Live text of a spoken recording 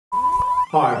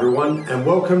Hi everyone, and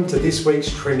welcome to this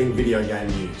week's trending video game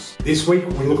news. This week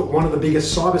we look at one of the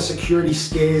biggest cybersecurity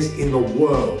scares in the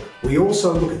world. We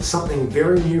also look at something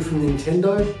very new from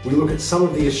Nintendo. We look at some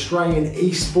of the Australian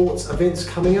eSports events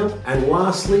coming up. And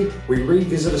lastly, we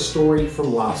revisit a story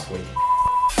from last week.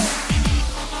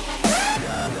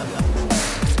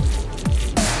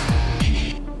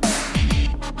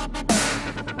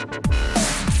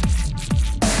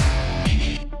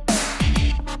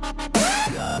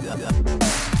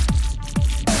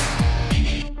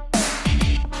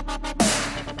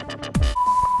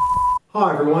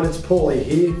 Hi everyone, it's Paulie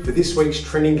here for this week's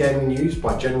trending gaming news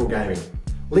by General Gaming.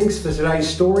 Links for today's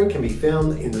story can be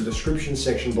found in the description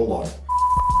section below.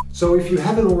 So if you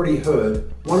haven't already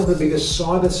heard, one of the biggest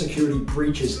cybersecurity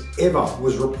breaches ever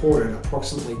was reported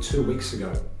approximately 2 weeks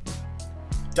ago.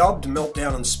 Dubbed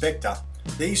Meltdown and Spectre,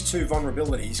 these two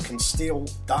vulnerabilities can steal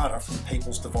data from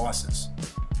people's devices.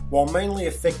 While mainly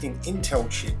affecting Intel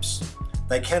chips,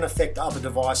 they can affect other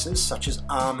devices such as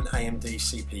ARM and AMD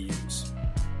CPUs.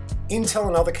 Intel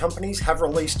and other companies have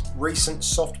released recent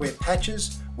software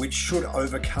patches which should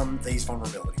overcome these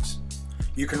vulnerabilities.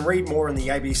 You can read more in the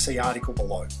ABC article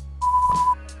below.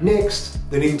 Next,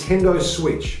 the Nintendo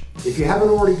Switch. If you haven't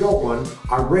already got one,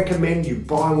 I recommend you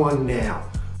buy one now.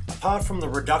 Apart from the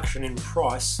reduction in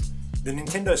price, the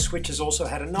Nintendo Switch has also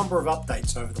had a number of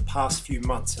updates over the past few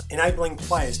months, enabling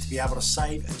players to be able to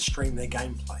save and stream their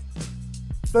gameplay.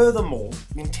 Furthermore,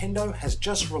 Nintendo has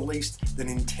just released the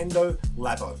Nintendo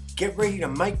Labo. Get ready to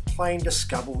make, play and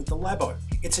discover with the Labo.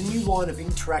 It's a new line of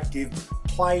interactive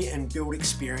play and build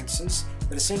experiences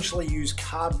that essentially use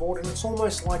cardboard, and it's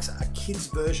almost like a kid's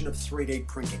version of 3D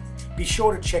printing. Be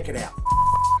sure to check it out.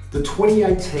 The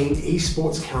 2018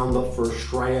 eSports calendar for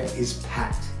Australia is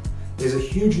packed. There's a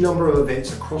huge number of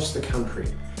events across the country.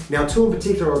 Now, two in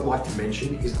particular I'd like to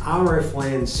mention is RF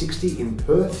LAN 60 in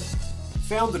Perth.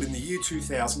 Founded in the year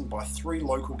 2000 by 3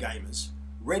 local gamers,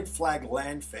 Red Flag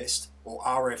LAN Fest, or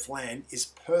RF LAN, is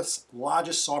Perth's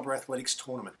largest cyber athletics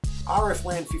tournament. RF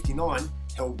LAN 59,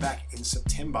 held back in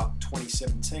September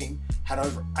 2017, had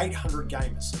over 800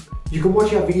 gamers. You can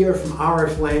watch our video from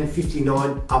RF LAN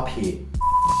 59 up here.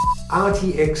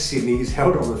 RTX Sydney is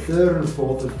held on the 3rd and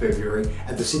 4th of February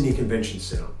at the Sydney Convention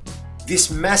Centre.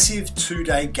 This massive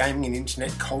 2-day gaming and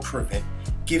internet culture event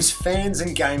gives fans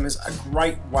and gamers a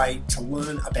great way to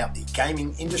learn about the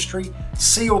gaming industry,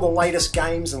 see all the latest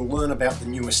games and learn about the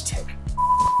newest tech.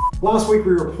 Last week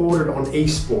we reported on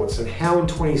eSports and how in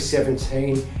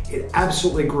 2017 it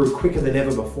absolutely grew quicker than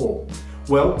ever before.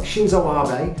 Well, Shinzo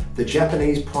Abe, the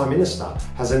Japanese Prime Minister,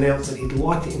 has announced that he'd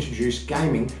like to introduce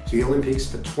gaming to the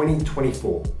Olympics for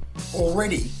 2024.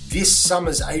 Already, this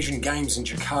summer's Asian Games in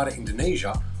Jakarta,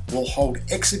 Indonesia, will hold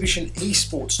exhibition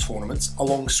eSports tournaments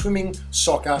along swimming,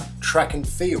 soccer, track and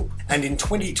field. And in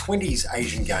 2020's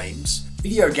Asian Games,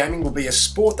 video gaming will be a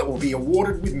sport that will be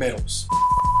awarded with medals.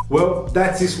 Well,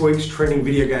 that's this week's trending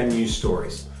video game news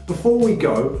stories. Before we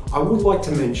go, I would like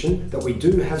to mention that we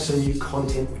do have some new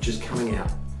content which is coming out.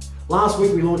 Last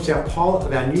week we launched our pilot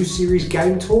of our new series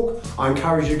Game Talk. I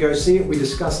encourage you to go see it. We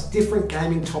discuss different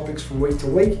gaming topics from week to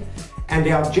week. And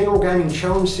our General Gaming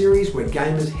Challenge series, where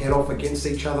gamers head off against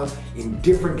each other in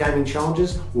different gaming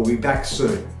challenges, will be back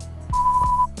soon.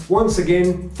 Once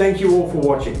again, thank you all for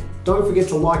watching. Don't forget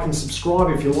to like and subscribe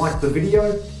if you liked the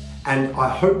video, and I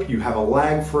hope you have a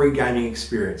lag-free gaming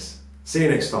experience. See you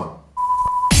next time.